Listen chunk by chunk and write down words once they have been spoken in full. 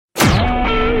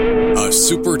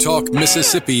SuperTalk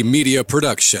Mississippi media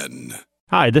production.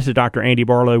 Hi, this is Dr. Andy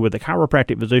Barlow with the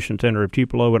Chiropractic Physician Center of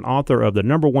Tupelo and author of the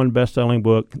 #1 best-selling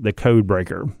book, The Code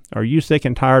Breaker. Are you sick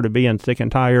and tired of being sick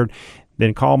and tired?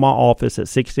 Then call my office at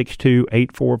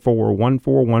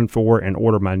 662-844-1414 and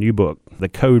order my new book, The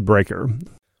Code Breaker.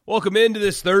 Welcome into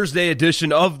this Thursday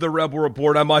edition of the Rebel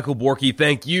Report. I'm Michael Borky.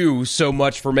 Thank you so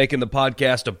much for making the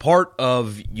podcast a part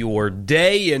of your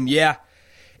day. And yeah,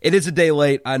 it is a day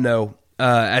late, I know.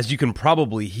 As you can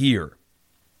probably hear,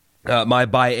 my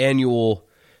biannual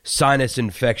sinus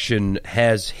infection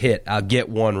has hit. I'll get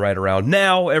one right around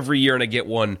now every year, and I get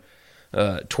one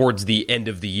towards the end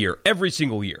of the year, every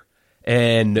single year.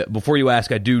 And before you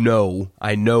ask, I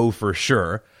know for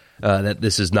sure that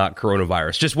this is not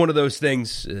coronavirus. Just one of those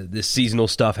things. This seasonal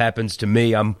stuff happens to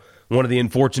me. I'm one of the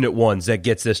unfortunate ones that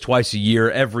gets this twice a year,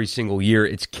 every single year.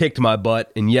 It's kicked my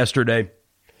butt. And yesterday,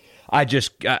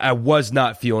 I was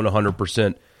not feeling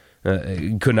 100%.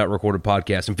 Could not record a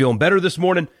podcast. I'm feeling better this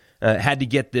morning. Had to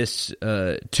get this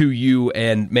to you.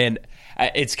 And, man,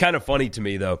 it's kind of funny to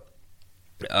me, though,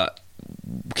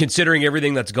 considering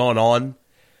everything that's gone on.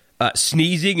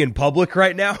 Sneezing in public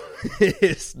right now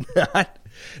is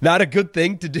not a good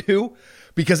thing to do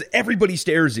because everybody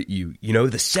stares at you. You know,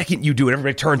 the second you do it,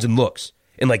 everybody turns and looks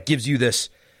and, like, gives you this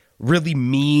really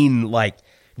mean, like,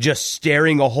 just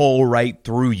staring a hole right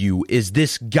through you. Is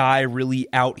this guy really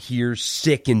out here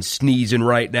sick and sneezing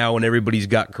right now when everybody's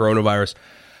got coronavirus?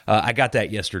 I got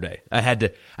that yesterday.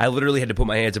 I literally had to put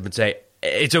my hands up and say,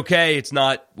 it's okay. It's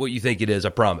not what you think it is. I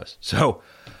promise. So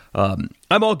I'm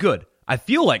all good. I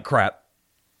feel like crap,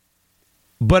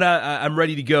 but I'm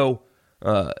ready to go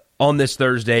on this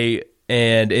Thursday,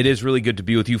 and it is really good to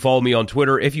be with you. Follow me on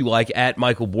Twitter if you like, at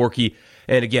Michael Borky.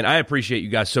 And again, I appreciate you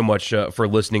guys so much for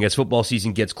listening. As football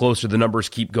season gets closer, the numbers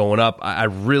keep going up. I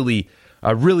really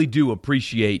do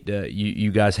appreciate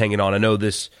you guys hanging on. I know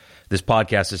this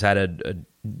podcast has had a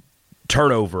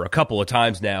turnover a couple of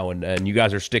times now, and you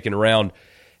guys are sticking around,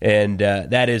 and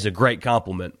that is a great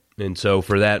compliment. And so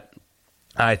for that,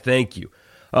 I thank you.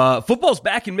 Football's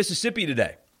back in Mississippi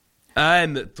today.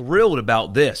 I'm thrilled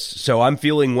about this. So I'm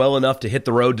feeling well enough to hit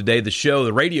the road today.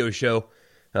 The radio show,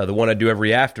 the one I do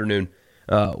every afternoon,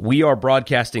 we are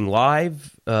broadcasting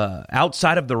live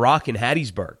outside of the Rock in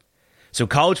Hattiesburg. So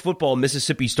college football in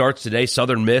Mississippi starts today.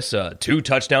 Southern Miss,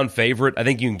 2-touchdown favorite. I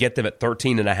think you can get them at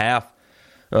 13.5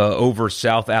 over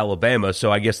South Alabama.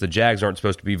 So I guess the Jags aren't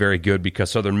supposed to be very good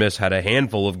because Southern Miss had a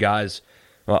handful of guys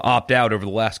opt out over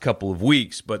the last couple of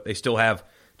weeks, but they still have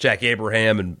Jack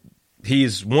Abraham, and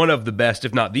he's one of the best,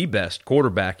 if not the best,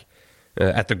 quarterback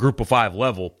at the Group of 5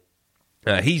 level.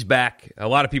 He's back. A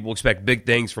lot of people expect big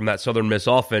things from that Southern Miss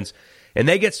offense, and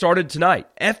they get started tonight.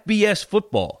 FBS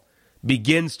football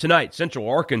begins tonight. Central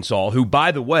Arkansas, who,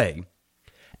 by the way,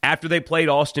 after they played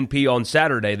Austin Peay on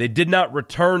Saturday, they did not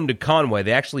return to Conway.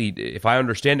 They actually, if I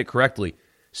understand it correctly,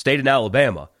 stayed in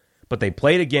Alabama, but they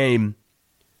played a game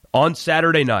on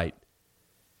Saturday night,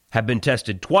 have been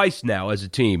tested twice now as a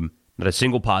team, not a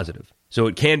single positive. So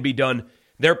it can be done.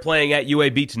 They're playing at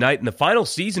UAB tonight in the final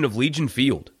season of Legion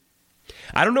Field.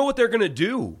 I don't know what they're going to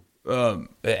do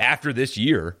after this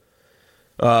year,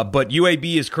 but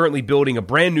UAB is currently building a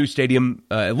brand new stadium.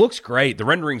 It looks great. The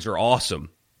renderings are awesome.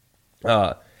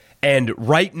 And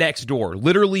right next door,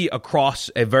 literally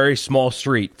across a very small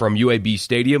street from UAB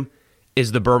Stadium,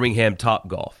 is the Birmingham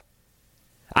Topgolf.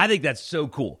 I think that's so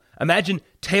cool. Imagine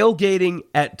tailgating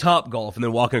at Topgolf and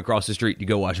then walking across the street to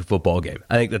go watch a football game.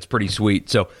 I think that's pretty sweet.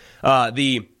 So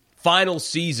the final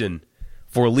season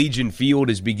for Legion Field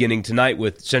is beginning tonight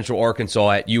with Central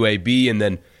Arkansas at UAB and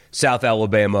then South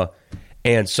Alabama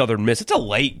and Southern Miss. It's a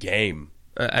late game.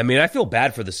 I mean, I feel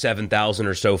bad for the 7,000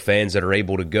 or so fans that are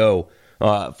able to go.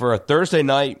 For a Thursday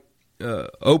night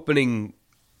opening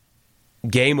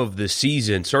game of the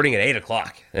season starting at 8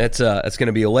 o'clock. That's going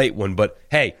to be a late one, but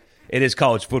hey, it is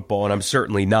college football, and I'm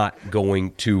certainly not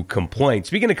going to complain.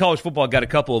 Speaking of college football, I've got a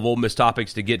couple of Ole Miss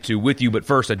topics to get to with you, but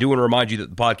first, I do want to remind you that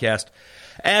the podcast,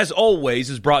 as always,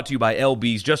 is brought to you by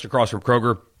LB's just across from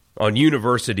Kroger on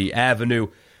University Avenue.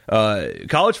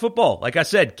 College football, like I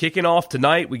said, kicking off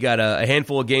tonight. We got a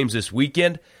handful of games this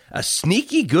weekend. A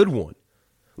sneaky good one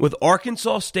with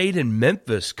Arkansas State and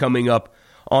Memphis coming up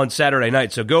on Saturday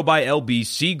night. So go by LB,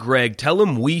 see Greg, tell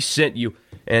him we sent you,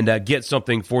 and get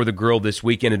something for the grill this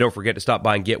weekend. And don't forget to stop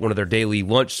by and get one of their daily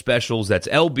lunch specials. That's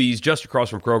LB's just across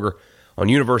from Kroger on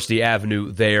University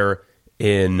Avenue there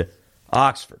in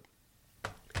Oxford.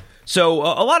 So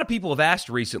a lot of people have asked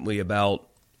recently about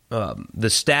the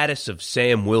status of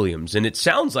Sam Williams, and it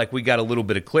sounds like we got a little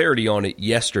bit of clarity on it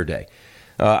yesterday.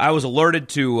 I was alerted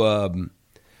to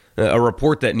a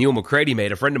report that Neil McCready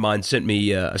made. A friend of mine sent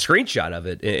me a screenshot of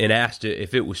it and asked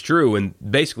if it was true. And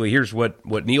basically, here's what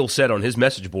Neil said on his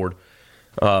message board.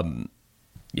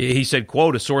 He said,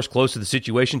 quote, "A source close to the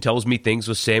situation tells me things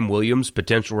with Sam Williams'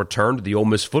 potential return to the Ole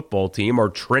Miss football team are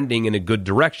trending in a good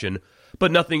direction,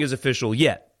 but nothing is official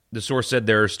yet. The source said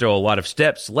there are still a lot of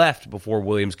steps left before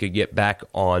Williams could get back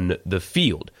on the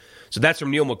field." So that's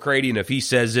from Neil McCready, and if he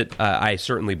says it, I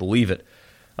certainly believe it.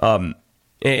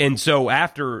 And so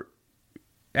after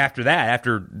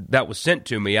that was sent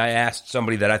to me, I asked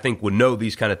somebody that I think would know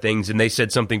these kind of things, and they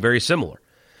said something very similar.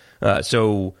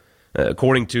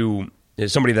 According to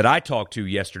somebody that I talked to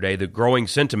yesterday, the growing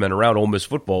sentiment around Ole Miss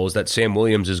football is that Sam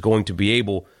Williams is going to be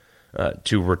able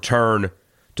to return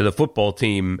to the football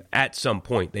team at some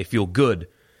point. They feel good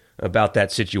about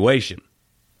that situation.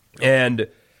 And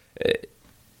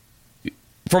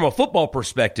from a football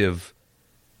perspective,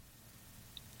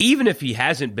 even if he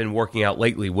hasn't been working out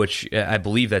lately, which I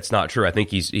believe that's not true, I think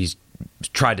he's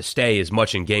tried to stay as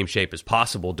much in game shape as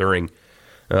possible during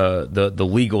the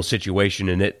legal situation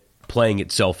and it playing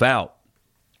itself out.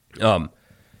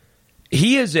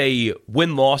 He is a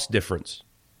win-loss difference.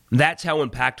 That's how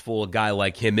impactful a guy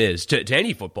like him is to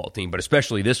any football team, but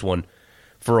especially this one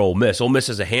for Ole Miss. Ole Miss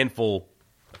has a handful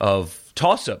of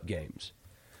toss-up games.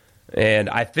 And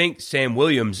I think Sam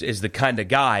Williams is the kind of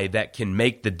guy that can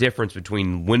make the difference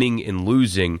between winning and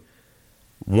losing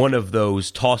one of those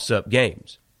toss-up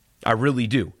games. I really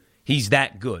do. He's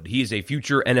that good. He is a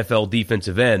future NFL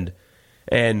defensive end.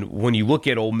 And when you look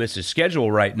at Ole Miss's schedule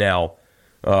right now,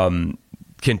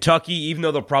 Kentucky, even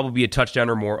though they'll probably be a touchdown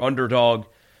or more underdog,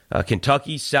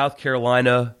 Kentucky, South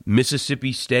Carolina,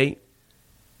 Mississippi State.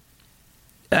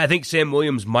 I think Sam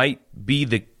Williams might be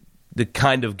the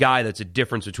kind of guy that's a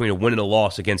difference between a win and a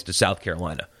loss against a South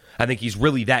Carolina. I think he's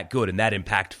really that good and that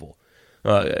impactful.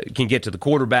 Can get to the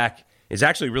quarterback, is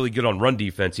actually really good on run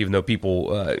defense, even though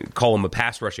people call him a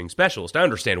pass rushing specialist. I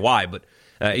understand why, but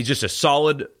he's just a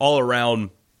solid all-around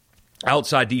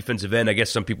outside defensive end. I guess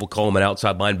some people call him an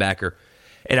outside linebacker.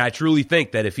 And I truly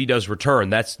think that if he does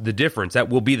return, that's the difference. That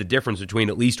will be the difference between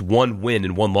at least one win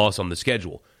and one loss on the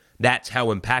schedule. That's how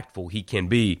impactful he can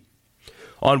be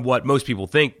on what most people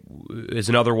think is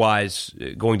an otherwise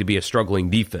going to be a struggling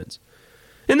defense.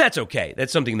 And that's okay.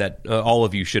 That's something that all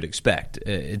of you should expect.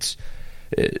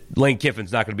 Lane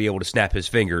Kiffin's not going to be able to snap his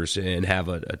fingers and have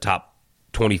a top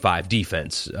 25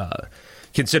 defense,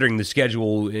 considering the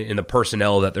schedule and the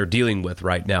personnel that they're dealing with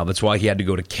right now. That's why he had to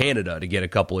go to Canada to get a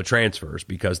couple of transfers,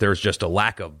 because there's just a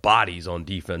lack of bodies on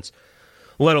defense,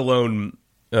 let alone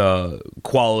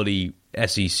quality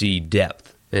SEC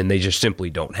depth, and they just simply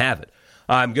don't have it.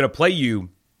 I'm going to play you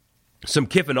some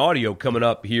Kiffin audio coming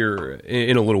up here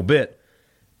in a little bit,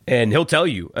 and he'll tell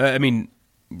you. I mean,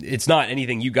 it's not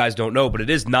anything you guys don't know, but it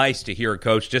is nice to hear a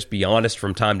coach just be honest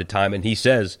from time to time, and he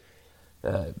says,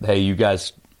 hey, you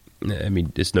guys, I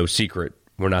mean, it's no secret,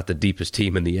 we're not the deepest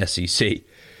team in the SEC.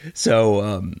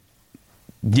 So,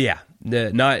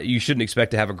 you shouldn't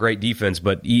expect to have a great defense,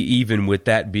 but even with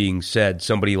that being said,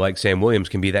 somebody like Sam Williams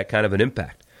can be that kind of an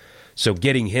impact. So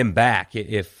getting him back,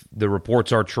 if the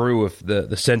reports are true, if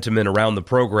the sentiment around the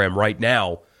program right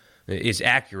now is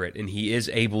accurate and he is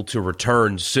able to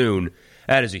return soon,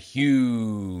 that is a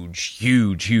huge,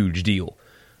 huge, huge deal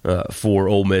for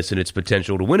Ole Miss and its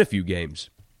potential to win a few games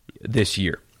this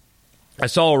year. I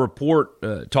saw a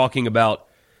report talking about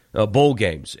bowl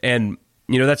games, and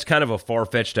that's kind of a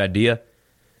far-fetched idea.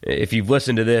 If you've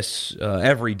listened to this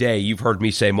every day, you've heard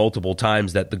me say multiple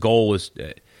times that the goal is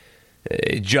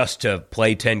just to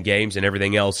play 10 games and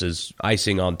everything else is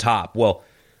icing on top. Well,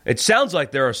 it sounds like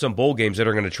there are some bowl games that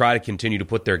are going to try to continue to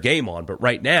put their game on, but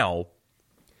right now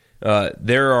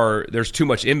there's too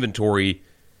much inventory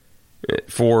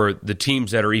for the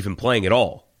teams that are even playing at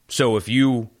all. So if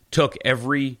you took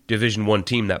every Division I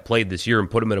team that played this year and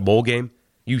put them in a bowl game,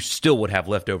 you still would have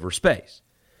leftover space.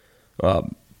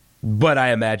 But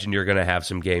I imagine you're going to have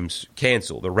some games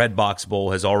canceled. The Red Box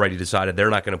Bowl has already decided they're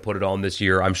not going to put it on this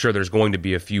year. I'm sure there's going to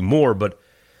be a few more, but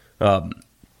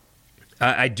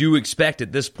I do expect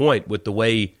at this point, with the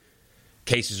way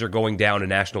cases are going down and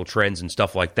national trends and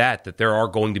stuff like that, that there are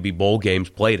going to be bowl games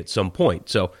played at some point.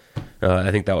 So I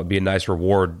think that would be a nice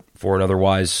reward for an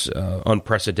otherwise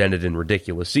unprecedented and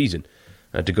ridiculous season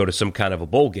to go to some kind of a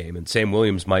bowl game. And Sam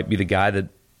Williams might be the guy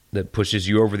that pushes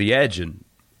you over the edge and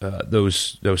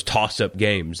those toss-up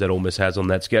games that Ole Miss has on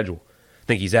that schedule. I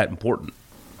think he's that important.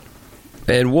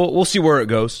 And we'll see where it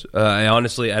goes. I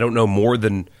don't know more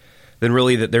than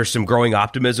really that there's some growing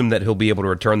optimism that he'll be able to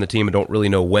return the team. I don't really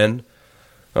know when.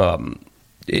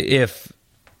 If,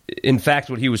 in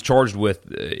fact, what he was charged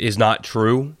with is not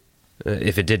true,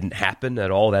 if it didn't happen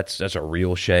at all, that's a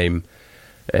real shame.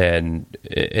 And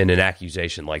an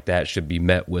accusation like that should be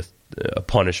met with a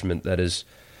punishment that is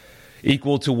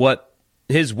equal to what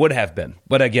his would have been.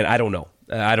 But again, I don't know.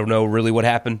 I don't know really what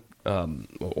happened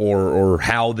or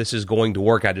how this is going to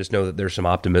work. I just know that there's some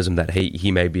optimism that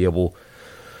he may be able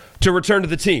to return to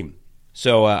the team.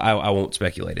 So I won't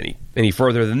speculate any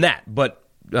further than that. But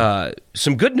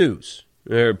some good news,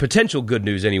 or potential good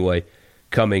news anyway,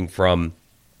 coming from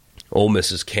Ole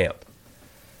Miss's camp.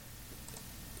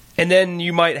 And then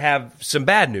you might have some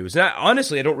bad news. And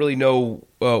honestly, I don't really know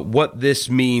what this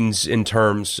means in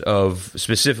terms of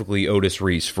specifically Otis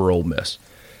Reese for Ole Miss.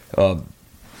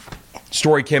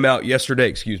 Story came out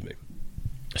yesterday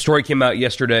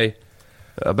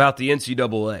about the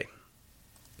NCAA.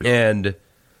 And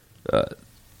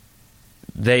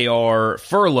they are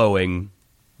furloughing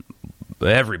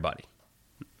everybody.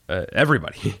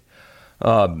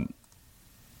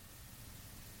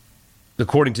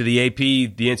 According to the AP,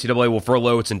 the NCAA will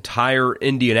furlough its entire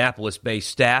Indianapolis-based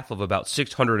staff of about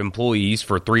 600 employees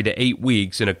for 3 to 8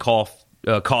 weeks in a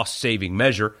cost-saving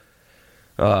measure,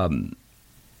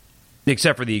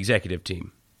 except for the executive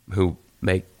team, who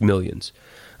make millions.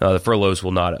 The furloughs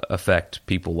will not affect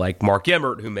people like Mark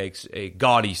Emmert, who makes a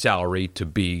gaudy salary to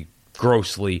be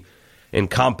grossly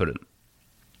incompetent.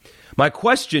 My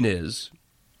question is,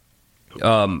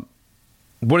 what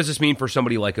does this mean for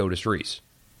somebody like Otis Reese?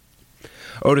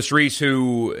 Otis Reese,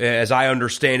 who, as I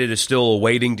understand it, is still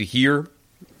awaiting to hear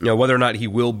whether or not he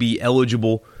will be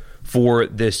eligible for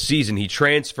this season. He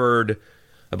transferred,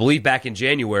 I believe, back in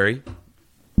January,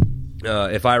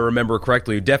 if I remember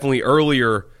correctly, definitely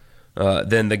earlier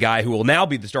than the guy who will now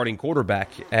be the starting quarterback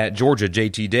at Georgia,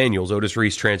 JT Daniels. Otis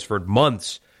Reese transferred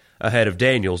months ahead of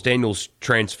Daniels. Daniels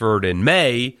transferred in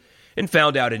May and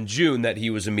found out in June that he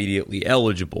was immediately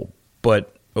eligible.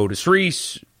 But Otis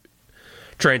Reese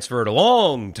transferred a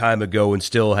long time ago and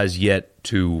still has yet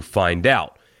to find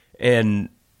out. And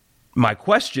my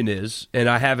question is, and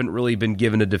I haven't really been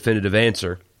given a definitive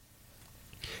answer,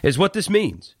 is what this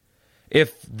means.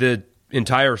 If the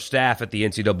entire staff at the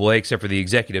NCAA, except for the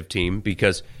executive team,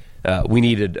 because we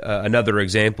needed another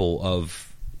example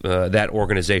of that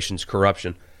organization's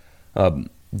corruption,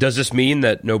 does this mean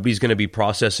that nobody's going to be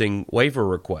processing waiver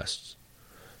requests?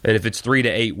 And if it's 3 to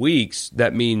 8 weeks,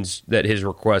 that means that his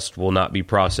request will not be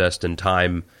processed in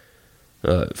time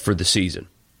for the season.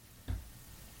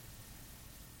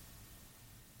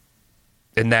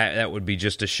 And that would be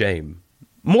just a shame.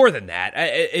 More than that,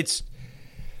 it's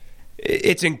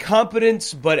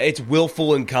incompetence, but it's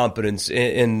willful incompetence.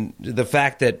 And the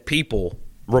fact that people,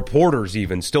 reporters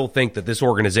even, still think that this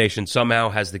organization somehow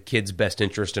has the kids' best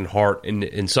interest in heart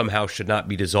and somehow should not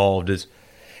be dissolved is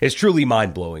truly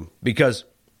mind-blowing. Because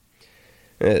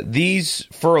these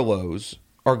furloughs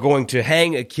are going to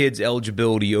hang a kid's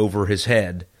eligibility over his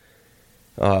head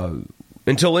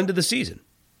until into the season.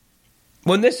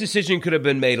 When this decision could have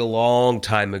been made a long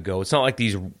time ago. It's not like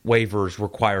these waivers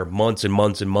require months and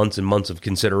months and months and months of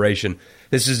consideration.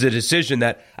 This is a decision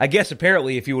that I guess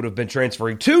apparently if he would have been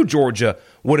transferring to Georgia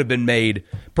would have been made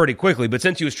pretty quickly. But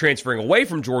since he was transferring away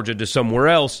from Georgia to somewhere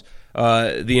else,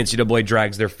 the NCAA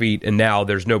drags their feet, and now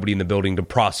there's nobody in the building to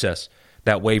process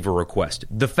that waiver request.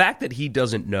 The fact that he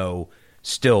doesn't know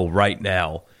still right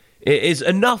now is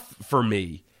enough for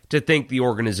me to think the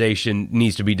organization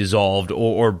needs to be dissolved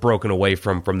or broken away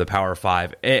from the Power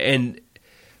Five. And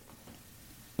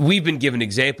we've been given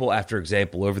example after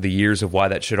example over the years of why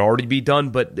that should already be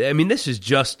done. But, I mean, this is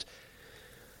just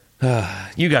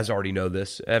you guys already know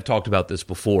this. I've talked about this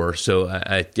before, so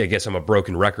I guess I'm a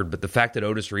broken record. But the fact that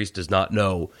Otis Reese does not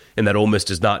know and that Ole Miss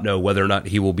does not know whether or not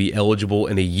he will be eligible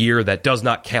in a year that does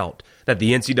not count, that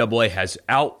the NCAA has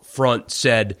out front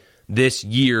said this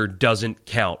year doesn't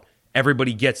count.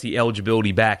 Everybody gets the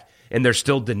eligibility back, and they're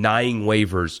still denying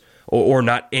waivers or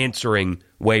not answering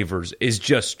waivers is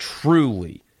just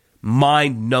truly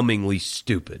mind-numbingly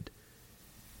stupid.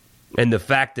 And the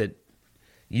fact that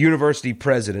university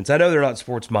presidents, I know they're not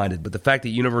sports-minded, but the fact that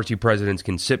university presidents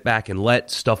can sit back and let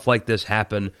stuff like this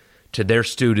happen to their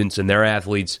students and their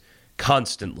athletes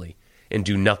constantly and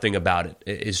do nothing about it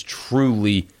is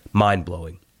truly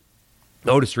mind-blowing.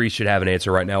 Otis Reese should have an answer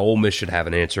right now. Ole Miss should have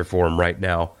an answer for him right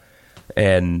now.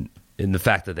 And the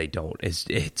fact that they don't,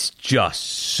 it's just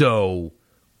so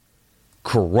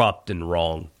corrupt and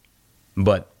wrong.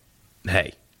 But,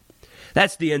 hey,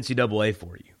 that's the NCAA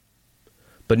for you.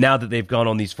 But now that they've gone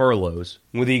on these furloughs,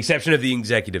 with the exception of the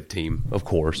executive team, of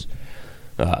course,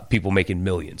 people making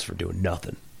millions for doing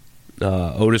nothing,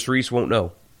 Otis Reese won't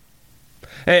know.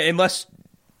 Unless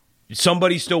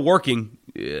somebody's still working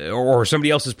or somebody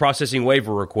else is processing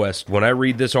waiver requests. When I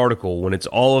read this article, when it's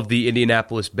all of the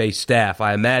Indianapolis-based staff,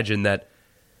 I imagine that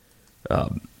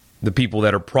the people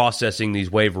that are processing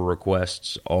these waiver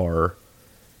requests are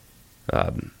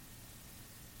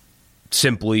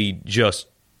simply just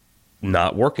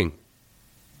not working.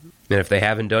 And if they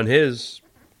haven't done his,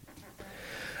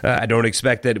 I don't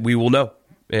expect that we will know.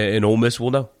 And Ole Miss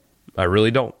will know. I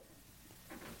really don't.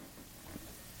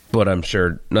 But I'm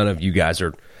sure none of you guys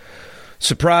are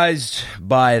surprised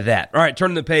by that. All right,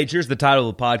 turning the page. Here's the title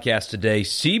of the podcast today.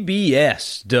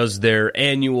 CBS does their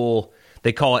annual,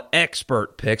 they call it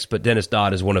expert picks, but Dennis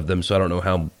Dodd is one of them, so I don't know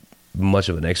how much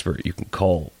of an expert you can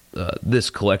call this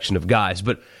collection of guys.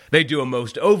 But they do a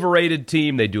most overrated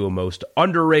team. They do a most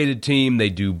underrated team. They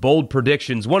do bold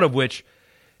predictions, one of which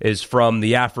is from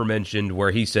the aforementioned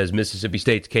where he says Mississippi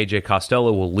State's KJ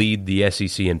Costello will lead the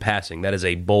SEC in passing. That is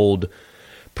a bold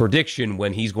prediction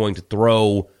when he's going to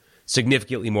throw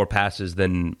significantly more passes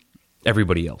than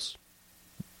everybody else.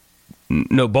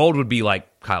 No, bold would be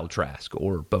like Kyle Trask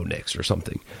or Bo Nix or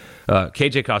something.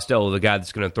 KJ Costello, the guy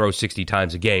that's going to throw 60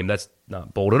 times a game, that's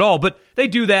not bold at all. But they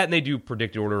do that, and they do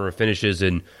predicted order of finishes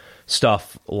and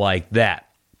stuff like that.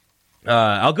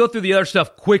 I'll go through the other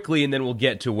stuff quickly, and then we'll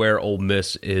get to where Ole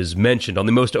Miss is mentioned. On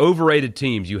the most overrated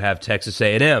teams, you have Texas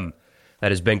A&M.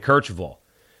 That is Ben Kercheval.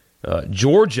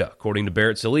 Georgia, according to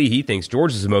Barrett Sallee, he thinks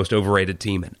Georgia's the most overrated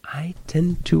team, and I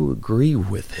tend to agree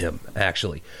with him,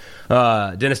 actually.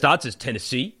 Dennis Dodd says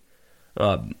Tennessee.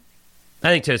 I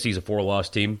think Tennessee's a 4-loss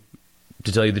team,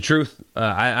 to tell you the truth.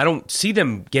 I don't see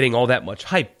them getting all that much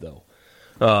hype, though.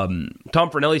 Tom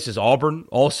Fornelli says Auburn.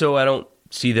 Also, I don't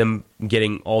see them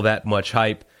getting all that much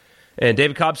hype. And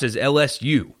David Cobb says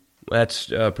LSU. That's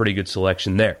a pretty good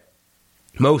selection there.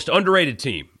 Most underrated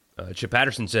team. Chip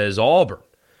Patterson says Auburn.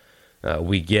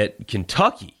 We get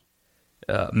Kentucky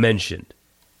mentioned.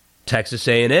 Texas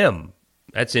A&M.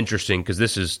 That's interesting because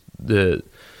this is the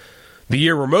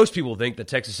year where most people think that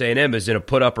Texas A&M is in a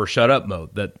put up or shut up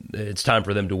mode, that it's time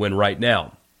for them to win right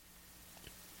now.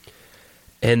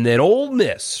 And then Ole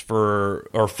Miss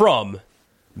from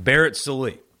Barrett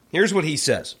Sallee. Here's what he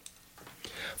says.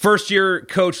 First-year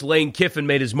coach Lane Kiffin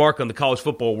made his mark on the college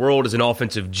football world as an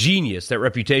offensive genius. That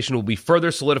reputation will be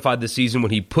further solidified this season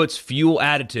when he puts fuel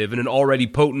additive in an already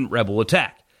potent Rebel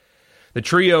attack. The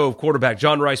trio of quarterback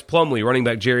John Rice Plumlee, running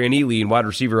back Jerry Neely, and wide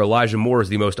receiver Elijah Moore is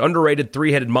the most underrated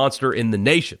three-headed monster in the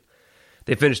nation.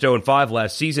 They finished 0-5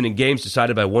 last season in games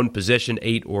decided by one possession,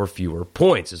 8 or fewer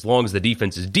points. As long as the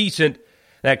defense is decent,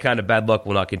 that kind of bad luck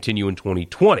will not continue in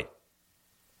 2020.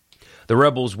 The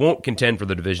Rebels won't contend for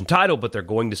the division title, but they're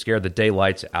going to scare the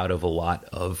daylights out of a lot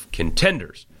of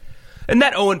contenders. And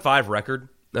that 0-5 record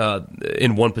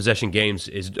in one-possession games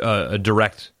is a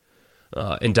direct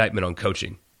indictment on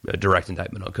coaching. A direct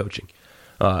indictment on coaching.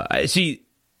 See,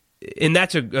 and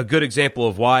that's a good example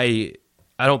of why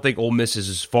I don't think Ole Miss is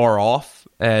as far off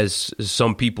as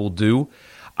some people do.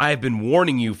 I've been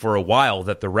warning you for a while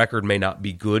that the record may not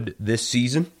be good this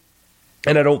season,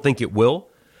 and I don't think it will.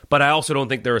 But I also don't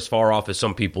think they're as far off as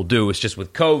some people do. It's just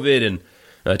with COVID and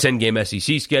a 10-game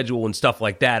SEC schedule and stuff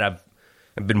like that, I've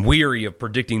been weary of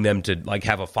predicting them to like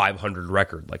have a 500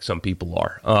 record like some people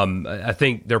are. I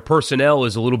think their personnel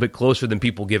is a little bit closer than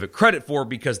people give it credit for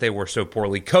because they were so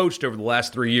poorly coached over the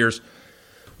last 3 years.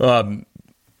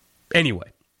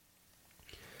 Anyway.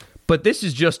 But this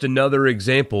is just another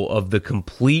example of the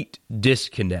complete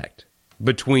disconnect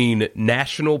between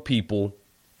national people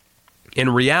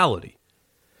and reality.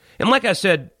 And like I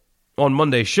said on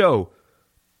Monday's show,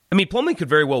 I mean, Plumlee could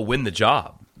very well win the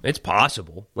job. It's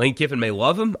possible. Lane Kiffin may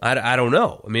love him. I don't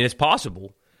know. I mean, it's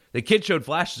possible. The kid showed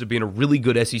flashes of being a really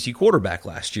good SEC quarterback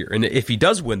last year. And if he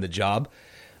does win the job,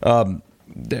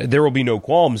 there will be no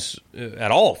qualms at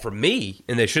all from me,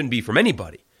 and there shouldn't be from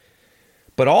anybody.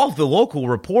 But all of the local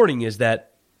reporting is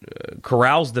that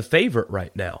Corral's the favorite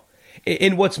right now.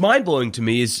 And what's mind-blowing to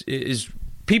me is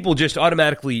people just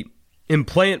automatically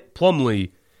implant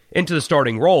Plumlee into the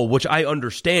starting role, which I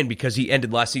understand because he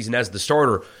ended last season as the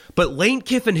starter. But Lane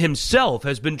Kiffin himself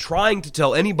has been trying to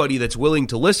tell anybody that's willing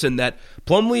to listen that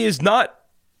Plumlee is not,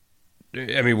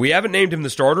 I mean, we haven't named him the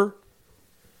starter.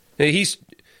 He's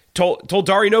told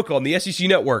Dari Noko on the SEC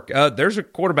Network, there's a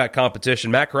quarterback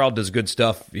competition. Matt Corral does good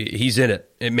stuff. He's in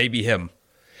it. It may be him.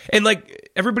 And,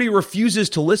 like, everybody refuses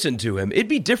to listen to him. It'd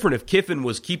be different if Kiffin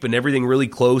was keeping everything really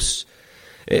close,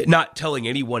 not telling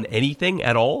anyone anything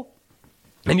at all.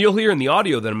 And you'll hear in the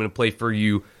audio that I'm going to play for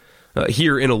you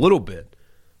here in a little bit.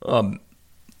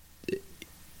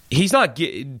 He's not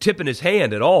tipping his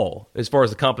hand at all as far as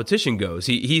the competition goes.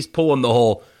 He's pulling the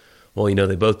whole, well,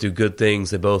 they both do good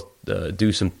things. They both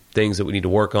do some things that we need to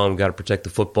work on. We've got to protect the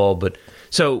football. But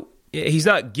so he's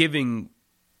not giving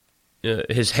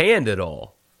his hand at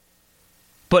all.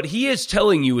 But he is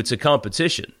telling you it's a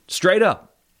competition, straight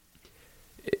up.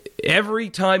 Every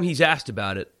time he's asked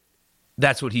about it,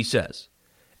 that's what he says.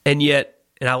 And yet,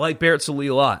 and I like Barrett Sallee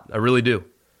a lot. I really do.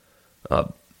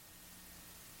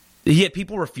 Yet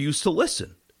people refuse to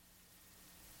listen.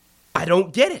 I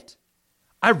don't get it.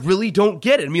 I really don't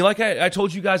get it. I mean, like I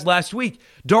told you guys last week,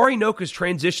 Dari Noka's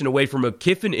transition away from a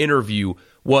Kiffin interview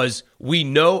was, we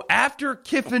know after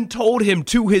Kiffin told him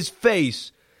to his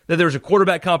face that there's a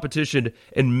quarterback competition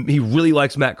and he really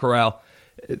likes Matt Corral.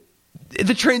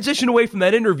 The transition away from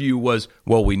that interview was,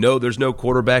 well, we know there's no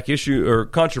quarterback issue or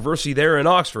controversy there in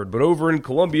Oxford, but over in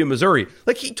Columbia, Missouri.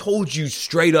 Like, he told you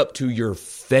straight up to your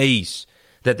face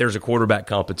that there's a quarterback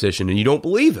competition, and you don't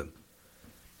believe him.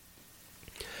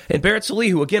 And Barrett Sallee,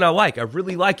 who, again, I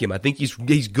really like him. I think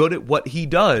he's good at what he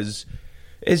does,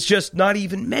 is just not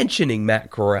even mentioning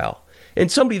Matt Corral.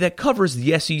 And somebody that covers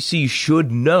the SEC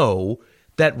should know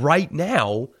that right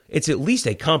now it's at least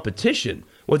a competition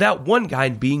without one guy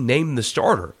being named the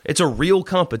starter. It's a real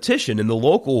competition, and the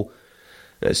local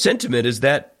sentiment is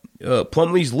that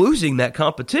Plumlee's losing that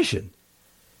competition.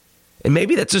 And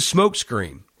maybe that's a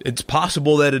smokescreen. It's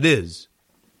possible that it is.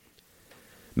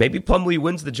 Maybe Plumlee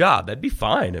wins the job. That'd be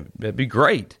fine. That'd be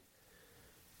great.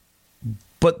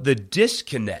 But the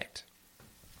disconnect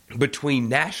between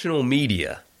national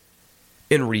media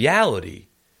and reality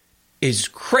is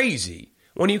crazy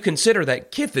when you consider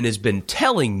that Kiffin has been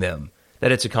telling them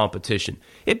that it's a competition.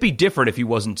 It'd be different if he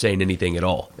wasn't saying anything at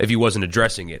all, if he wasn't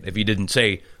addressing it, if he didn't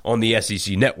say on the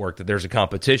SEC network that there's a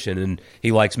competition and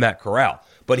he likes Matt Corral.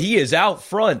 But he is out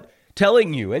front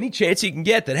telling you any chance he can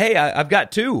get that, hey, I've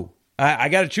got two. I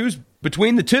got to choose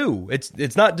between the two.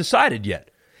 It's not decided yet.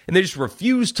 And they just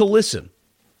refuse to listen.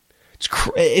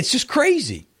 It's just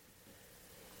crazy.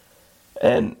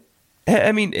 And,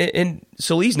 I mean, and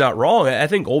Sallee's not wrong. I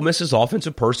think Ole Miss's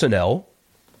offensive personnel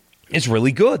is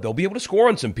really good. They'll be able to score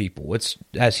on some people. It's,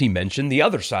 as he mentioned, the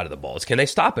other side of the ball. It's, can they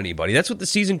stop anybody? That's what the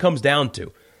season comes down to.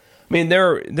 I mean,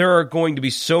 there are going to be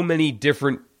so many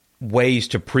different ways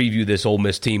to preview this Ole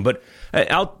Miss team, but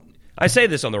I say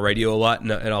this on the radio a lot,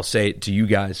 and I'll say it to you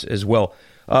guys as well.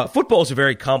 Football is a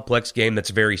very complex game that's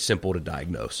very simple to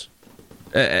diagnose.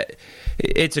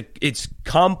 It's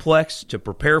complex to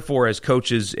prepare for as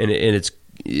coaches, and it's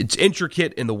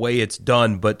intricate in the way it's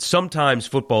done, but sometimes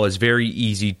football is very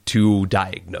easy to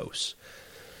diagnose.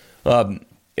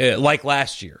 Like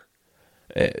last year.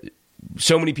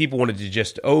 So many people wanted to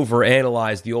just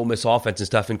overanalyze the Ole Miss offense and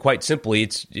stuff, and quite simply,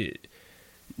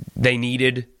 they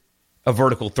needed a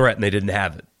vertical threat, and they didn't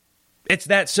have it. It's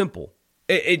that simple.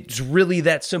 It's really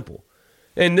that simple.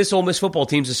 And this Ole Miss football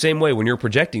team's the same way. When you're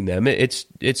projecting them, it's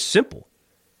simple.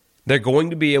 They're going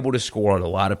to be able to score on a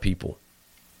lot of people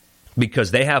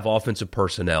because they have offensive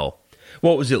personnel.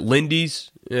 What was it,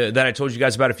 Lindy's, that I told you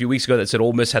guys about a few weeks ago that said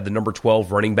Ole Miss had the number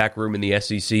 12 running back room in the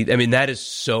SEC? I mean, that is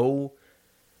so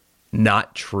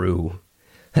not true.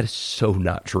 That is so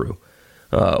not true.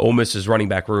 Ole Miss's running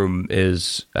back room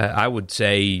is, I would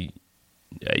say,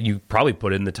 you probably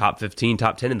put it in the top 15,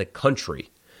 top 10 in the country.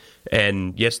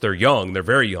 And yes, they're young. They're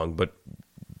very young, but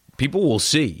people will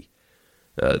see.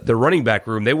 The running back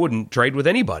room, they wouldn't trade with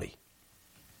anybody,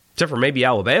 except for maybe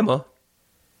Alabama.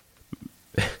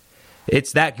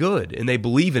 It's that good, and they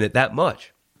believe in it that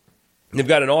much. They've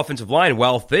got an offensive line,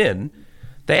 while thin,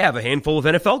 they have a handful of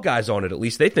NFL guys on it. At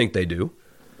least they think they do.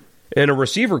 And a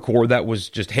receiver core that was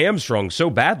just hamstrung so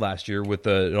bad last year with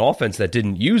an offense that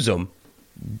didn't use them.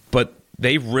 But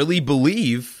they really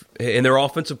believe in their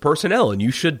offensive personnel, and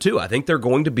you should too. I think they're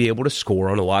going to be able to score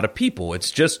on a lot of people.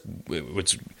 It's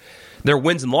their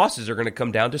wins and losses are going to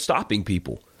come down to stopping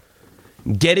people,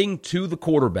 getting to the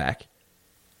quarterback,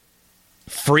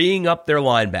 freeing up their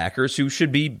linebackers, who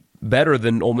should be better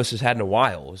than Ole Miss has had in a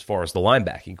while as far as the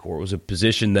linebacking core. It was a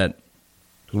position that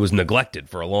was neglected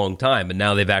for a long time, and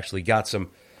now they've actually got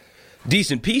some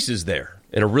decent pieces there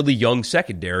and a really young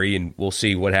secondary, and we'll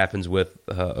see what happens with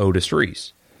Otis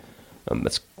Reese.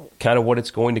 That's kind of what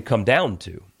it's going to come down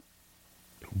to.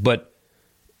 But,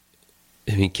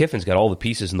 I mean, Kiffin's got all the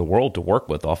pieces in the world to work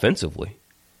with offensively.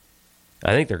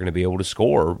 I think they're going to be able to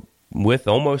score with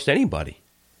almost anybody.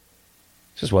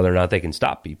 It's just whether or not they can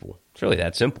stop people. It's really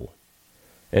that simple.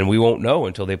 And we won't know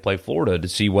until they play Florida to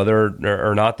see whether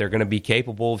or not they're going to be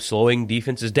capable of slowing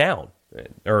defenses down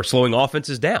or slowing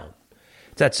offenses down.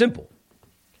 It's that simple.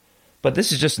 But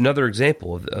this is just another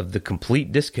example of the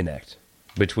complete disconnect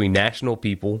between national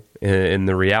people and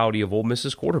the reality of Ole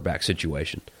Miss's quarterback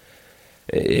situation.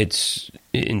 It's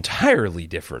entirely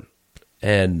different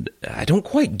And I don't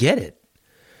quite get it.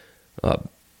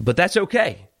 But that's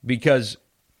okay, because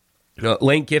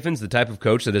Lane Kiffin's the type of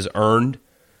coach that has earned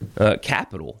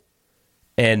capital.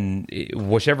 And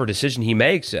whichever decision he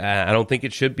makes, I don't think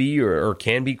it should be or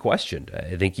can be questioned.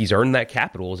 I think he's earned that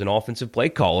capital as an offensive play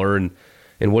caller and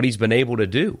what he's been able to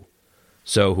do.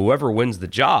 So whoever wins the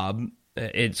job,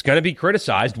 it's going to be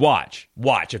criticized. Watch.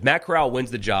 If Matt Corral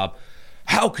wins the job,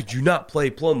 how could you not play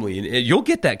Plumlee? And you'll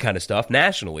get that kind of stuff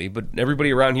nationally, but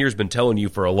everybody around here has been telling you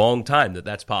for a long time that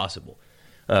that's possible.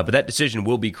 But that decision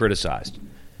will be criticized.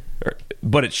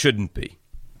 But it shouldn't be,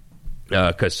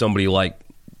 because somebody like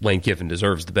Lane Kiffin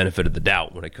deserves the benefit of the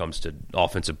doubt when it comes to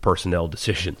offensive personnel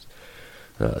decisions.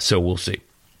 So we'll see.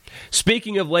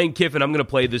 Speaking of Lane Kiffin, I'm going to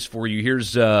play this for you.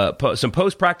 Here's some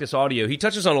post-practice audio. He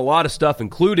touches on a lot of stuff,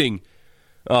 including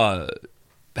how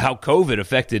COVID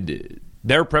affected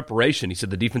their preparation. He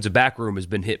said the defensive back room has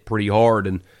been hit pretty hard,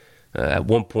 and at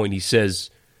one point he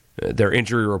says their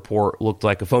injury report looked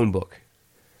like a phone book.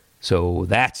 So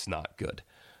that's not good.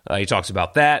 He talks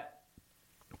about that.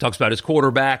 Talks about his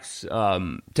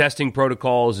quarterbacks, testing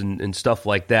protocols, and stuff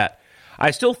like that.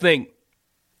 I still think,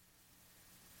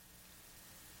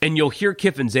 and you'll hear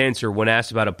Kiffin's answer when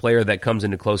asked about a player that comes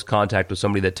into close contact with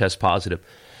somebody that tests positive.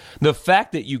 The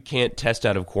fact that you can't test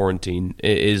out of quarantine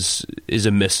is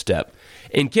a misstep.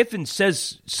 And Kiffin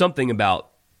says something about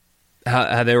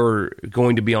how they were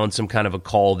going to be on some kind of a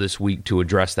call this week to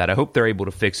address that. I hope they're able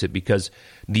to fix it, because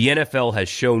the NFL has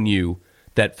shown you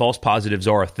that false positives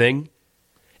are a thing.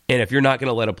 And if you're not going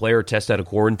to let a player test out of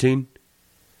quarantine,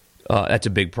 that's a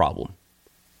big problem.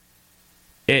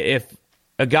 If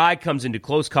a guy comes into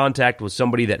close contact with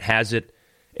somebody that has it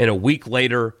and a week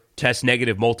later tests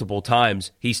negative multiple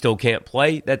times, he still can't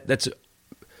play, that's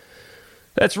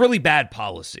really bad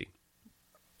policy.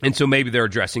 And so maybe they're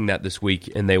addressing that this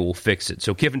week and they will fix it.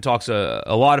 So Kiffin talks a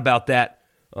lot about that.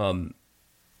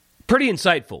 Pretty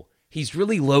insightful. He's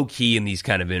really low-key in these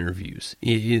kind of interviews.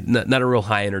 He's not a real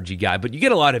high-energy guy, but you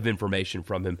get a lot of information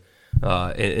from him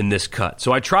in this cut.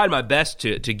 So I tried my best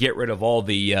to get rid of all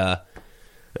the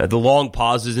long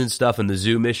pauses and stuff and the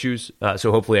Zoom issues.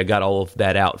 So hopefully I got all of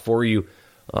that out for you.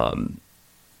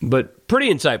 But pretty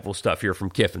insightful stuff here from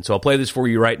Kiffin. So I'll play this for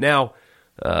you right now.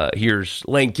 Here's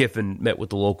Lane Kiffin met with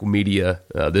the local media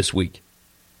this week.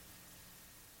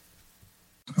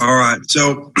 All right.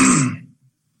 So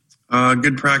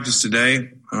good practice today.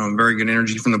 Very good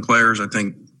energy from the players. I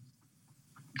think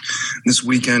this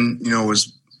weekend,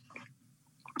 was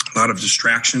a lot of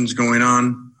distractions going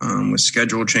on with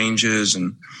schedule changes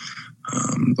and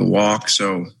the walk.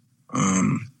 So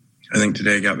I think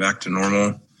today got back to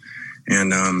normal,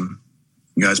 and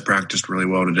you guys practiced really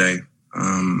well today.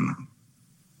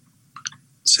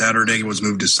 Saturday was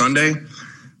moved to Sunday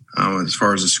as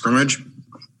far as the scrimmage.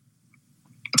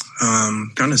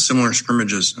 Kind of similar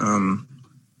scrimmages.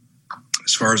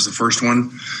 As far as the first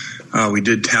one, we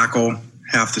did tackle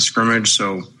half the scrimmage,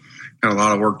 so got a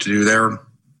lot of work to do there.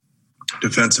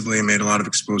 Defensively, I made a lot of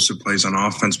explosive plays on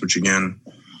offense, which again,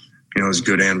 is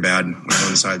good and bad when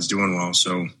one side's doing well.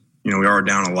 So, we are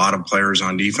down a lot of players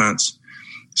on defense,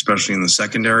 especially in the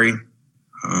secondary.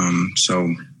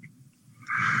 So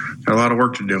got a lot of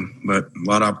work to do, but a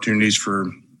lot of opportunities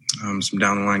for some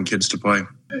down-the-line kids to play.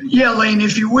 Yeah, Lane,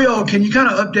 if you will, can you kind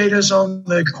of update us on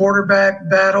the quarterback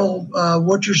battle,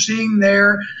 what you're seeing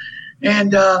there,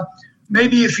 and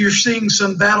maybe if you're seeing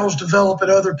some battles develop at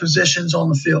other positions on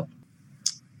the field?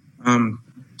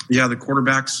 Yeah, the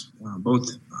quarterbacks both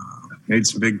made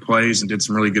some big plays and did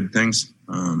some really good things,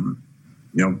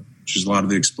 which is a lot of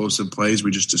the explosive plays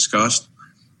we just discussed.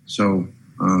 So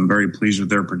I'm very pleased with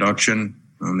their production.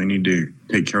 They need to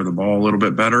take care of the ball a little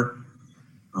bit better.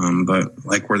 But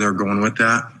like where they're going with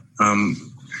that.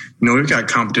 We've got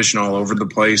competition all over the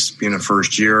place being a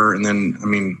first year. And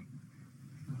then,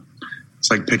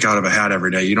 it's like pick out of a hat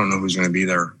every day. You don't know who's going to be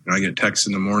there. I get texts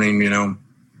in the morning,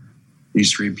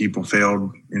 these 3 people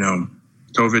failed,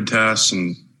 COVID tests,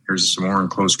 and here's some more in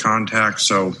close contact.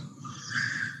 So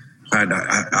I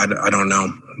don't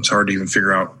know. It's hard to even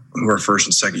figure out who our first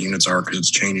and second units are because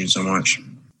it's changing so much.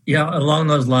 Yeah, along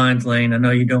those lines, Lane, I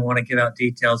know you don't want to give out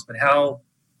details, but how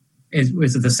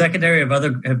is it the secondary of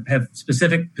other have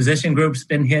specific position groups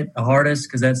been hit the hardest?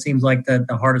 Because that seems like the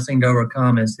hardest thing to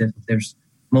overcome is if there's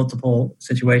multiple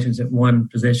situations at one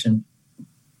position.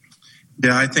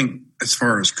 Yeah, I think as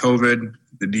far as COVID,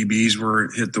 the DBs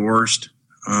were hit the worst.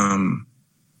 And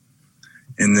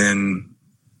then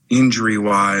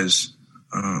injury-wise,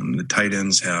 the tight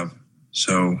ends have.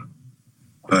 So,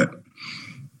 but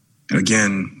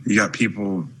again, you got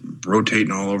people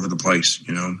rotating all over the place,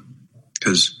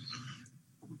 because,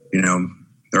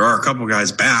 there are a couple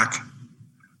guys back,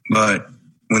 But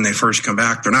when they first come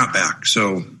back, they're not back.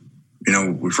 So,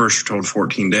 we first were told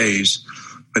 14 days,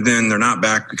 but then they're not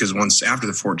back because once after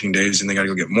the 14 days, then they got to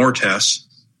go get more tests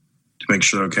to make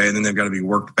sure they're okay. And then they've got to be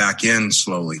worked back in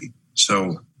slowly.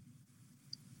 So,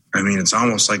 I mean, it's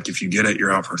almost like if you get it,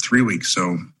 you're out for 3 weeks.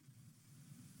 So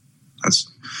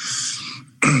it's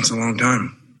a long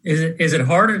time. Is it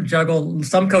harder to juggle?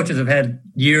 Some coaches have had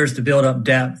years to build up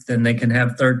depth, and they can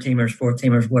have third teamers, fourth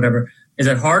teamers, whatever. Is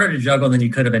it harder to juggle than you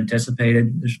could have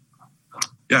anticipated?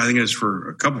 Yeah, I think it's for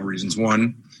a couple of reasons.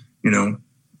 One, we're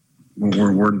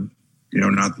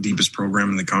not the deepest program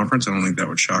in the conference. I don't think that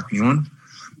would shock anyone.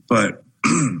 But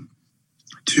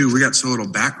two, we got so little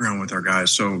background with our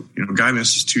guys. So, guy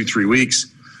misses 2-3 weeks.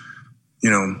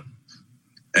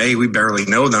 We barely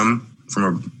know them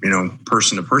from a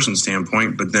person to person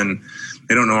standpoint, but then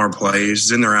they don't know our plays.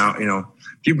 Then they're out. If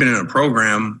you've been in a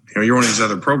program, you're one of these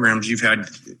other programs. You've had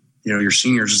your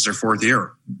seniors is their fourth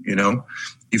year.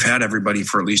 You've had everybody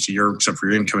for at least a year, except for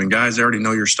your incoming guys. They already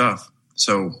know your stuff.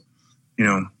 So,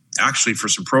 actually, for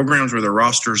some programs where their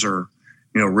rosters are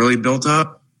really built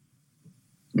up,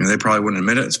 they probably wouldn't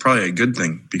admit it. It's probably a good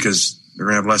thing because they're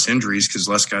going to have less injuries because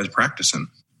less guys practicing.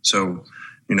 So,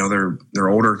 they're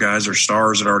older guys or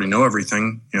stars that already know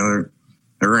everything. They're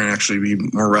going to actually be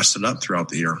more rested up throughout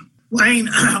the year. Lane,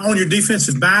 on your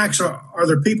defensive backs, are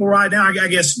there people right now, I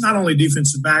guess not only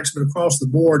defensive backs, but across the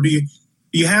board, do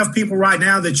you have people right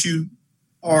now that you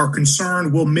are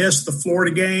concerned will miss the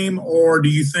Florida game, or do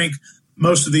you think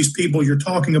most of these people you're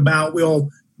talking about will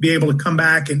be able to come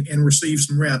back and receive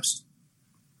some reps?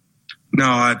 No,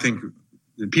 I think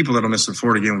the people that will miss the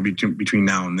Florida game will be between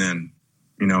now and then.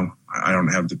 I don't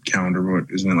have the calendar,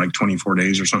 but isn't it like 24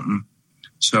 days or something?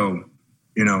 So,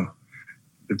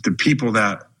 if the people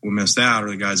that will miss that are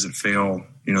the guys that fail,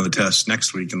 the test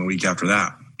next week and the week after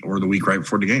that, or the week right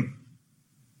before the game.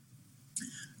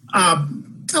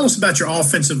 Tell us about your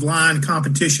offensive line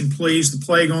competition, please, the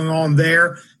play going on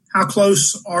there. How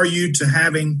close are you to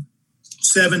having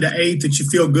 7 to 8 that you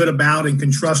feel good about and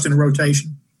can trust in a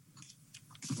rotation?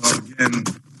 Well, again,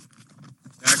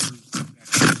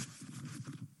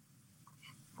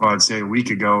 I'd say a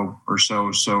week ago or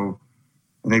so. So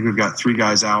I think we've got 3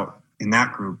 guys out in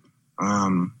that group,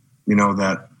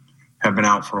 that have been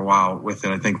out for a while with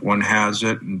it. I think 1 has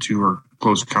it and 2 are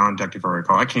close contact, if I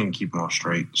recall. I can't keep them all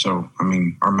straight. So,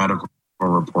 our medical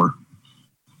report,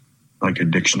 like a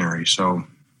dictionary. So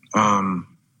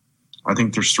I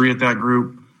think there's 3 at that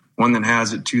group, 1 that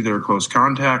has it, 2 that are close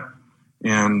contact.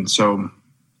 And so,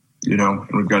 and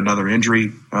we've got another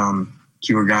injury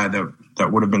to a guy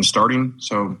that would have been starting.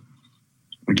 So,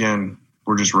 again,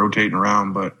 we're just rotating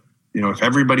around. But, if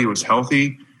everybody was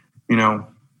healthy,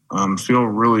 feel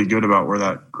really good about where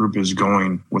that group is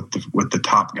going with the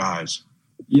top guys.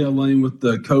 Yeah, Lane, with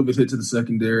the COVID hit to the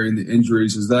secondary and the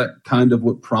injuries, is that kind of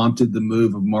what prompted the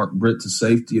move of Mark Britt to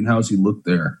safety, and how does he look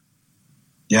there?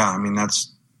 Yeah,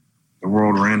 that's the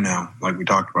world we're in now. Like we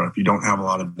talked about, if you don't have a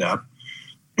lot of depth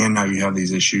and now you have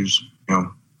these issues,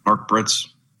 Mark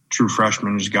Britt's true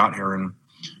freshman, just got here and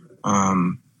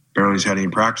barely had any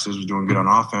practices, was doing good on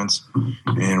offense.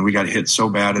 And we got hit so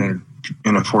bad in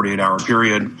a 48-hour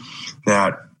period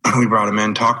that we brought him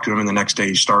in, talked to him, and the next day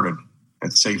he started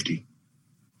at safety.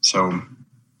 So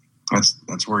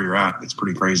that's where you're at. It's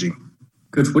pretty crazy.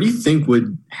 Coach, what do you think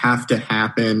would have to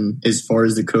happen as far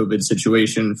as the COVID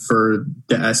situation for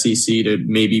the SEC to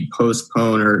maybe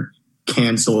postpone or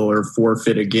cancel or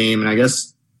forfeit a game? And I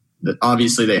guess that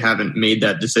obviously they haven't made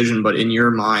that decision, but in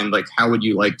your mind, how would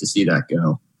you like to see that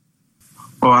go?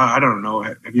 Well, I don't know.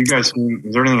 Have you guys seen,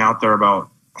 is there anything out there about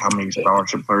how many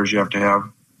scholarship players you have to have?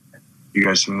 You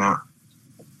guys seen that?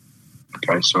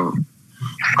 Okay, so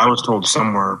I was told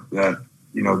somewhere that,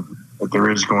 that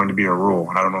there is going to be a rule,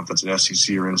 and I don't know if that's an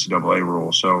SEC or NCAA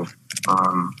rule. So,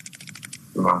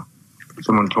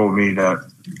 someone told me that,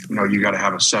 you got to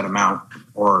have a set amount,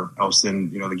 or else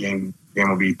then, the game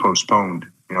will be postponed,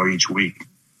 each week.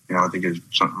 I think it's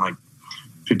something like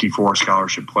 54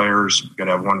 scholarship players. You got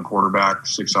to have 1 quarterback,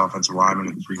 6 offensive linemen,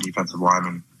 and 3 defensive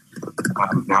linemen.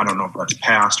 Now, I don't know if that's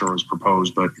passed or was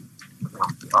proposed, but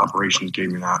operations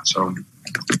gave me that. So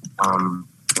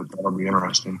that'll be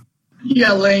interesting.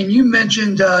 Yeah, Lane, you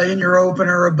mentioned in your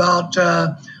opener about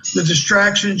the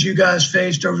distractions you guys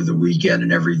faced over the weekend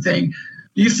and everything.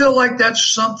 Do you feel like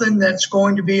that's something that's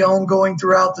going to be ongoing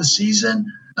throughout the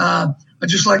season? I'd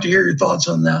just like to hear your thoughts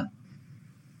on that.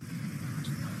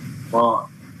 Well,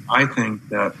 I think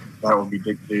that will be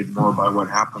dictated more by what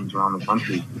happens around the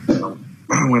country.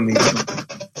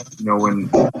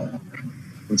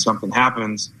 When something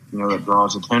happens, that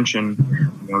draws attention,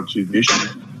 to the issue,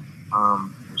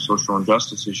 social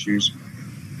injustice issues,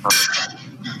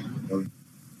 I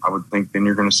would think then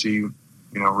you're going to see,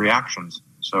 reactions.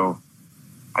 So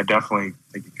I definitely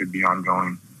think it could be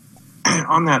ongoing.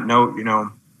 On that note,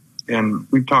 and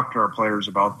we've talked to our players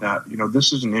about that,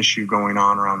 this is an issue going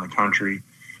on around the country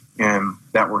and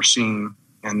that we're seeing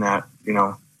and that,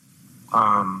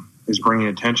 is bringing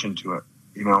attention to it,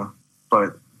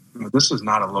 but this is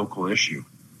not a local issue.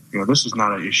 This is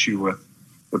not an issue with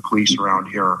the police around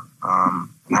here. And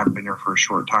I've been here for a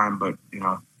short time, but,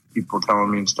 people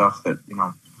telling me and stuff that,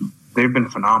 they've been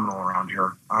phenomenal around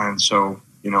here. And so,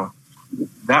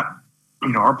 that,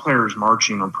 our players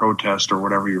marching or protest or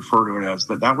whatever you refer to it as,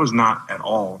 that was not at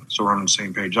all, so we're on the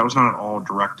same page, that was not at all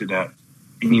directed at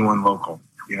anyone local,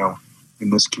 in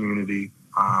this community,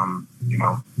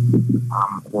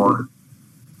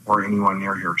 or anyone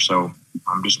near here. So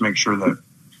just make sure that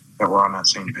we're on that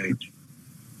same page.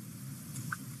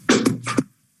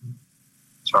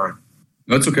 Sorry.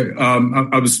 That's okay.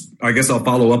 I guess I'll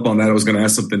follow up on that. I was going to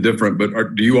ask something different,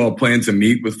 but do you all plan to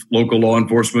meet with local law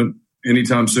enforcement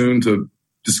anytime soon to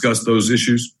discuss those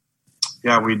issues?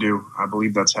 Yeah, we do. I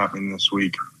believe that's happening this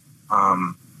week,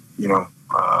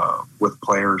 with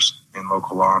players and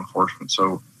local law enforcement.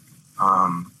 So,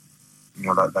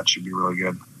 that should be really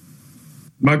good.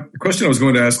 My question I was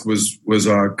going to ask was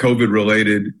COVID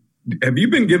related. Have you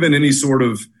been given any sort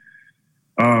of,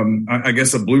 a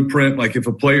blueprint? Like if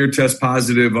a player tests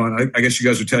positive on, I guess you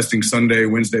guys are testing Sunday,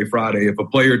 Wednesday, Friday. If a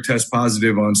player tests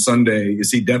positive on Sunday,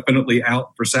 is he definitely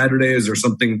out for Saturday? Is there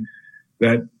something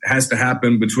that has to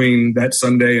happen between that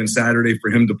Sunday and Saturday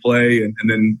for him to play? And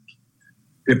then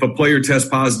if a player tests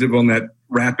positive on that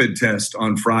rapid test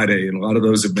on Friday, and a lot of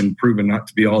those have been proven not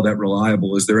to be all that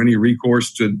reliable, is there any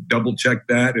recourse to double check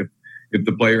that if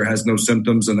the player has no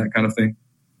symptoms and that kind of thing?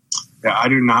 Yeah, I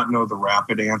do not know the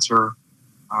rapid answer.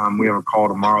 We have a call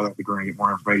tomorrow that we're going to get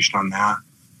more information on that.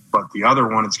 But the other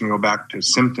one, it's going to go back to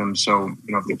symptoms. So,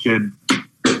 if the kid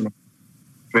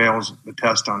fails the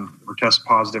test or tests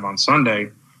positive on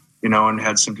Sunday, and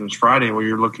had symptoms Friday, well,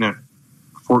 you're looking at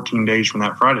 14 days from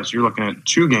that Friday. So you're looking at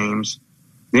 2 games.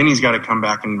 Then he's got to come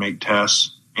back and make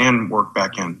tests and work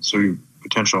back in. So you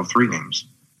potential of 3 games.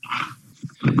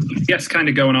 Yes, kind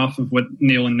of going off of what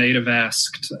Neil and Nate have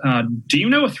asked. Do you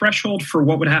know a threshold for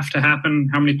what would have to happen,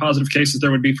 how many positive cases there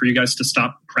would be for you guys to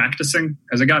stop practicing?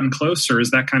 Has it gotten close, or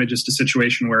is that kind of just a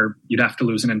situation where you'd have to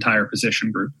lose an entire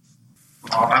position group?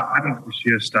 Well, I don't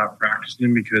see us stop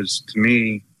practicing because to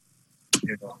me,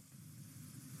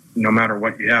 no matter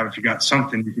what you have, if you got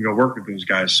something, you can go work with those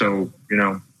guys. So, if you're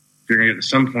going to get to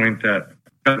some point that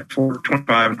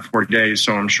 25 and 40 days,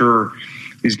 so I'm sure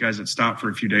these guys that stop for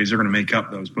a few days, they're going to make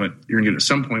up those, but you're going to get to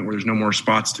some point where there's no more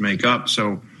spots to make up.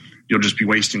 So you'll just be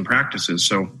wasting practices.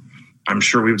 So I'm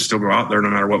sure we would still go out there no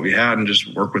matter what we had and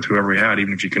just work with whoever we had,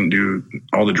 even if you couldn't do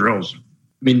all the drills. I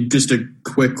mean, just a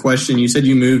quick question. You said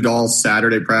you moved all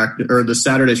Saturday practice, or the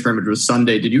Saturday scrimmage was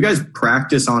Sunday. Did you guys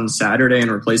practice on Saturday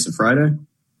and replace it Friday?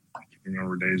 I can't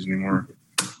remember days anymore.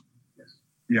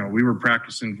 Yeah, we were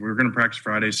practicing. We were going to practice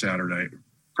Friday, Saturday.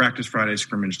 Practice Friday,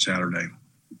 scrimmage Saturday.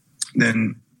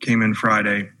 Then came in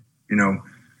Friday, and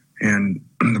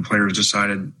the players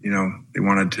decided, they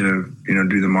wanted to,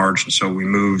 do the march. And so we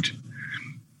moved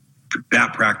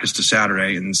that practice to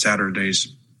Saturday and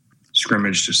Saturday's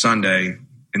scrimmage to Sunday,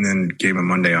 and then gave them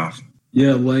Monday off.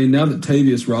 Yeah, Lane, now that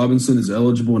Tavius Robinson is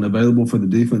eligible and available for the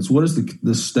defense, what is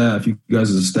the staff, you guys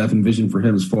as a staff, envision for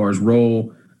him as far as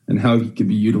role and how he can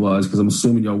be utilized? Because I'm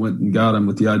assuming y'all went and got him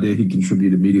with the idea he'd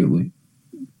contribute immediately.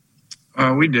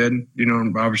 We did.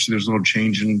 Obviously there's a little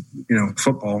change in,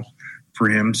 football for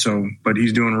him. So, but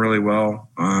he's doing really well.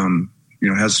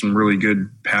 Has some really good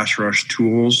pass rush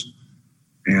tools.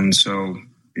 And so,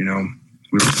 we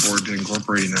look forward to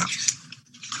incorporating that.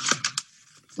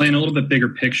 Lane, a little bit bigger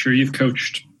picture. You've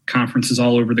coached conferences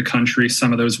all over the country.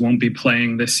 Some of those won't be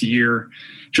playing this year.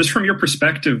 Just from your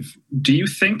perspective, do you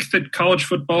think that college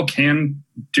football can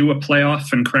do a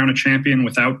playoff and crown a champion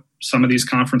without some of these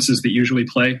conferences that usually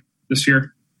play this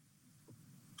year?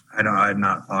 I had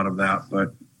not thought of that,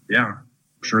 but yeah,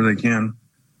 I'm sure they can.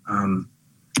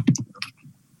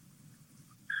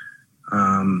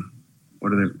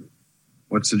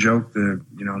 What's the joke? The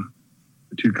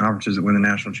 2 conferences that win the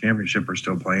national championship are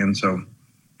still playing, so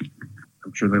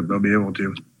I'm sure they'll be able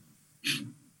to.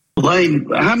 Lane,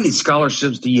 how many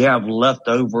scholarships do you have left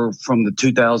over from the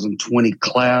 2020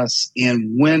 class,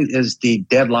 and when is the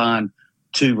deadline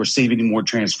to receive any more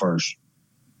transfers?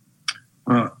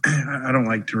 I don't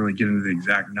like to really get into the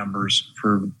exact numbers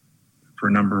for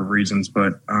a number of reasons,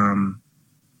 but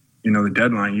the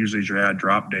deadline usually is your add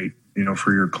drop date,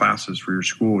 for your classes, for your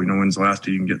school. When's the last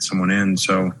day you can get someone in.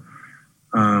 So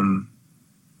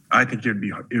I I think it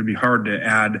would be hard to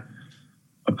add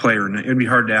a player. It'd be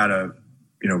hard to add a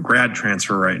grad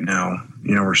transfer right now.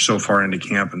 We're so far into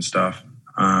camp and stuff.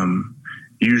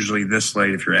 Usually this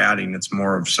late, if you're adding, it's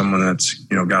more of someone that's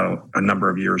got a number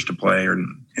of years to play,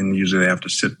 and usually they have to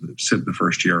sit the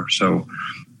first year. So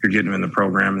you're getting them in the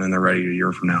program, and then they're ready a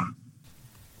year from now.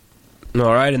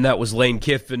 All right, and that was Lane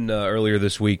Kiffin earlier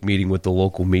this week meeting with the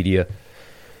local media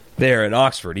there in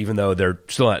Oxford. Even though they're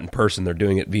still not in person, they're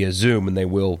doing it via Zoom, and they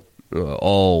will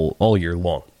all year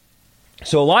long.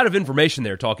 So a lot of information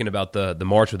there talking about the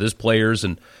march with his players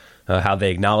and how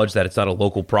they acknowledge that it's not a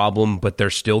local problem, but they're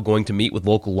still going to meet with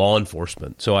local law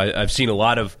enforcement. So I've seen a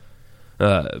lot of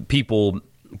people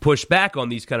push back on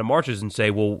these kind of marches and say,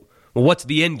 well, what's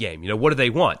the end game? What do they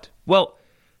want? Well,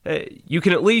 you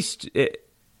can at least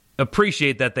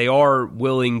appreciate that they are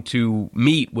willing to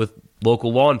meet with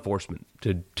local law enforcement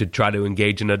to try to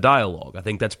engage in a dialogue. I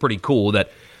think that's pretty cool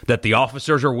that the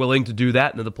officers are willing to do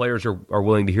that and that the players are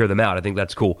willing to hear them out. I think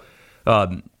that's cool.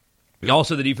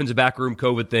 Also, the defensive backroom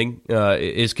COVID thing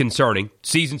is concerning.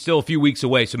 Season's still a few weeks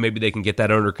away, so maybe they can get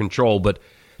that under control, but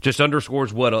just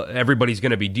underscores what everybody's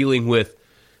going to be dealing with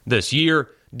this year.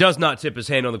 Does not tip his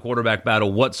hand on the quarterback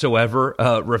battle whatsoever,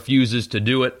 refuses to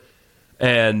do it.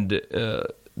 And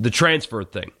the transfer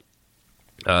thing,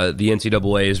 the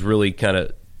NCAA has really kind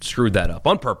of screwed that up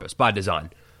on purpose, by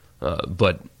design.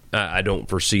 But I don't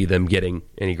foresee them getting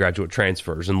any graduate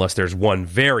transfers unless there's one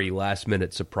very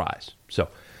last-minute surprise. So,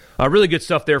 really good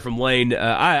stuff there from Lane.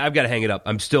 I've got to hang it up.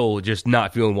 I'm still just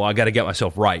not feeling well. I got to get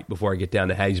myself right before I get down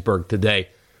to Hattiesburg today.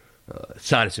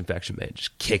 Sinus infection, man,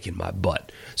 just kicking my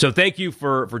butt. So thank you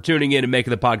for tuning in and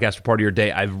making the podcast a part of your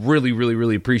day. I really, really,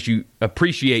 really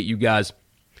appreciate you guys.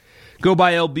 Go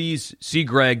by LB's, see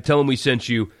Greg, tell him we sent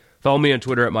you. Follow me on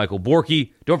Twitter at Michael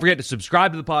Borky. Don't forget to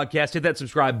subscribe to the podcast. Hit that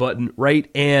subscribe button, rate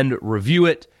and review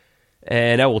it.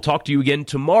 And I will talk to you again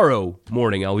tomorrow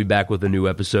morning. I'll be back with a new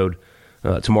episode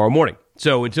tomorrow morning.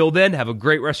 So until then, have a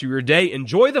great rest of your day.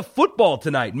 Enjoy the football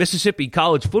tonight. Mississippi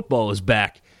college football is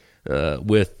back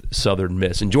with Southern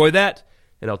Miss. Enjoy that,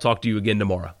 and I'll talk to you again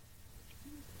tomorrow.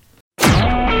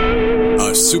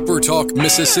 A SuperTalk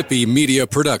Mississippi media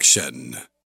production.